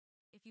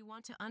you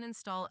want to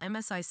uninstall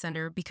MSI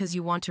Center because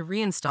you want to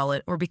reinstall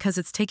it or because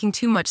it's taking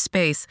too much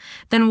space,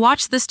 then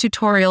watch this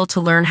tutorial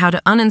to learn how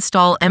to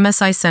uninstall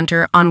MSI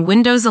Center on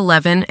Windows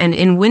 11 and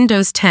in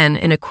Windows 10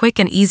 in a quick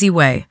and easy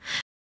way.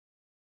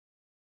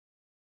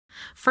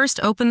 First,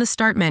 open the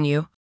Start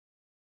menu.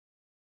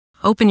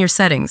 Open your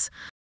settings.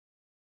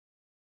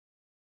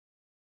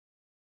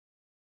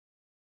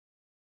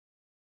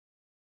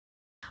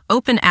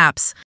 Open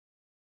Apps.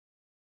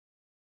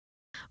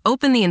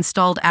 Open the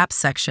Installed Apps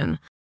section.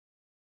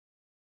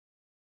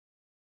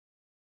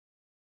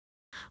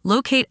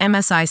 Locate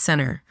MSI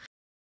Center.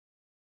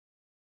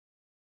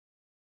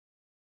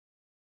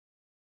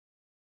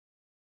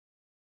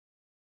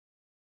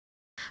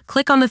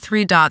 Click on the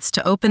three dots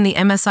to open the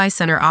MSI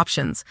Center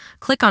options.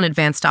 Click on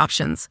Advanced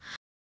Options.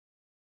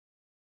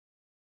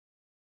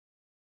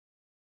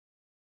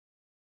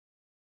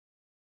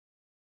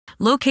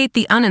 Locate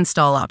the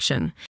Uninstall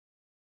option.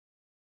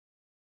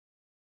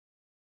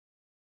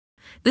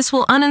 This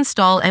will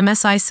uninstall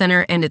MSI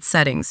Center and its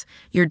settings.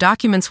 Your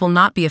documents will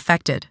not be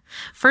affected.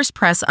 First,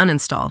 press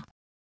Uninstall.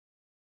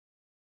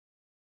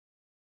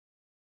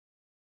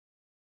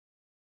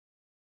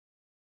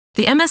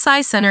 The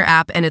MSI Center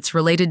app and its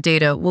related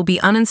data will be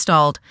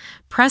uninstalled.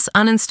 Press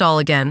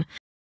Uninstall again.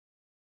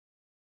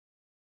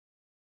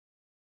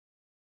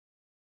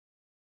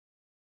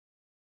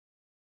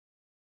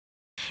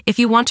 If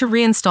you want to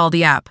reinstall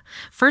the app,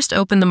 first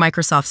open the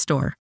Microsoft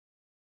Store.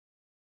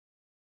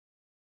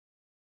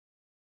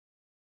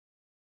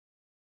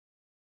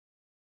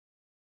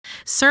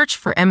 Search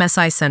for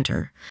MSI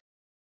Center.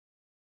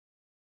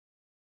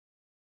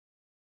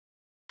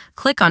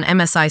 Click on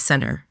MSI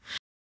Center.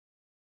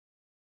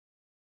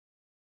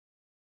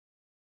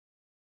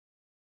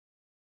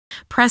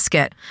 Press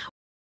Get.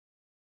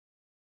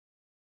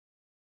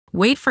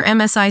 Wait for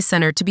MSI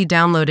Center to be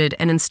downloaded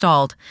and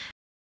installed.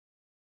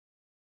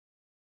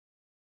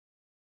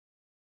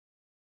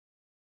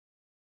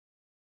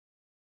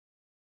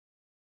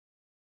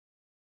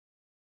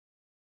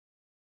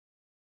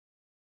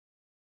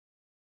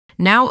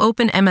 Now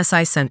open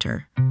MSI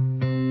Center.